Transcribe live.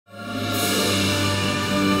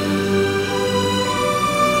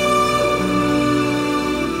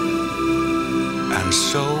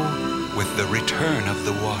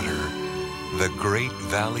the water, the Great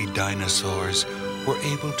Valley dinosaurs were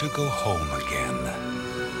able to go home again.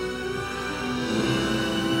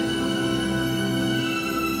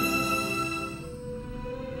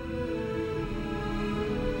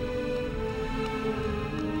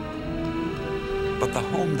 But the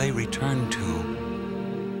home they returned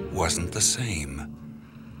to wasn't the same.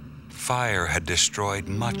 Fire had destroyed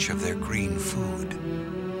much of their green food.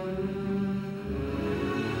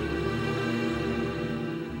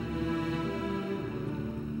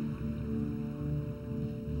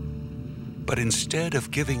 But instead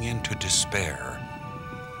of giving in to despair,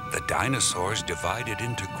 the dinosaurs divided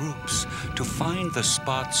into groups to find the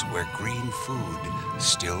spots where green food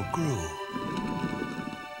still grew.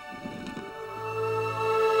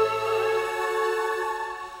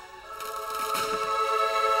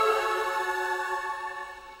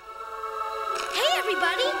 Hey,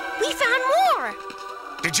 everybody! We found more!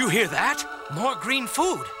 Did you hear that? More green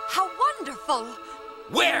food. How wonderful!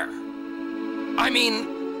 Where? I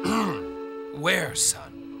mean, where,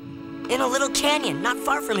 son? In a little canyon, not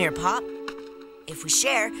far from here, Pop. If we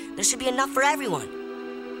share, there should be enough for everyone.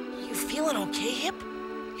 You feeling okay, Hip?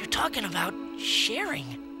 You're talking about sharing.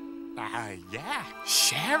 Yeah,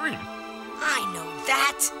 sharing. I know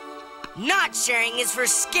that. Not sharing is for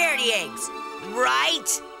scaredy eggs,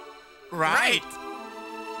 right? Right.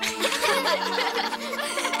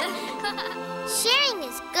 Sharing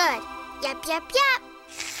is good. Yep, yep, yep.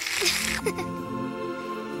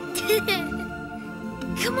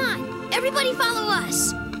 Come on, everybody follow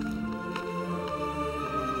us.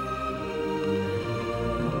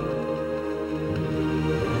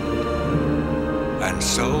 And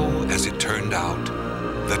so, as it turned out,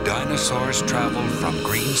 the dinosaurs traveled from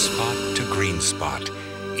green spot to green spot,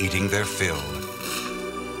 eating their fill,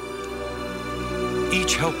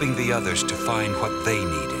 each helping the others to find what they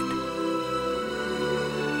needed,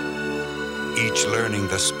 each learning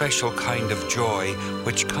the special kind of joy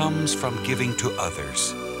which comes from giving to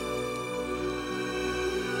others.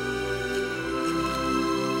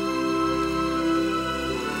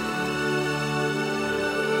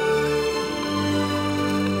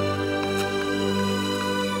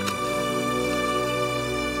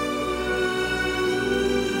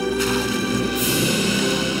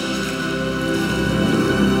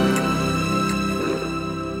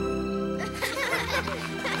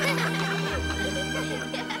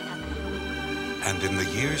 And in the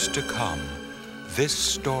years to come, this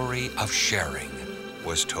story of sharing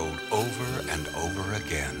was told over and over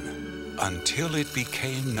again until it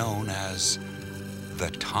became known as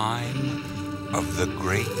the time of the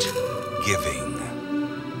great giving.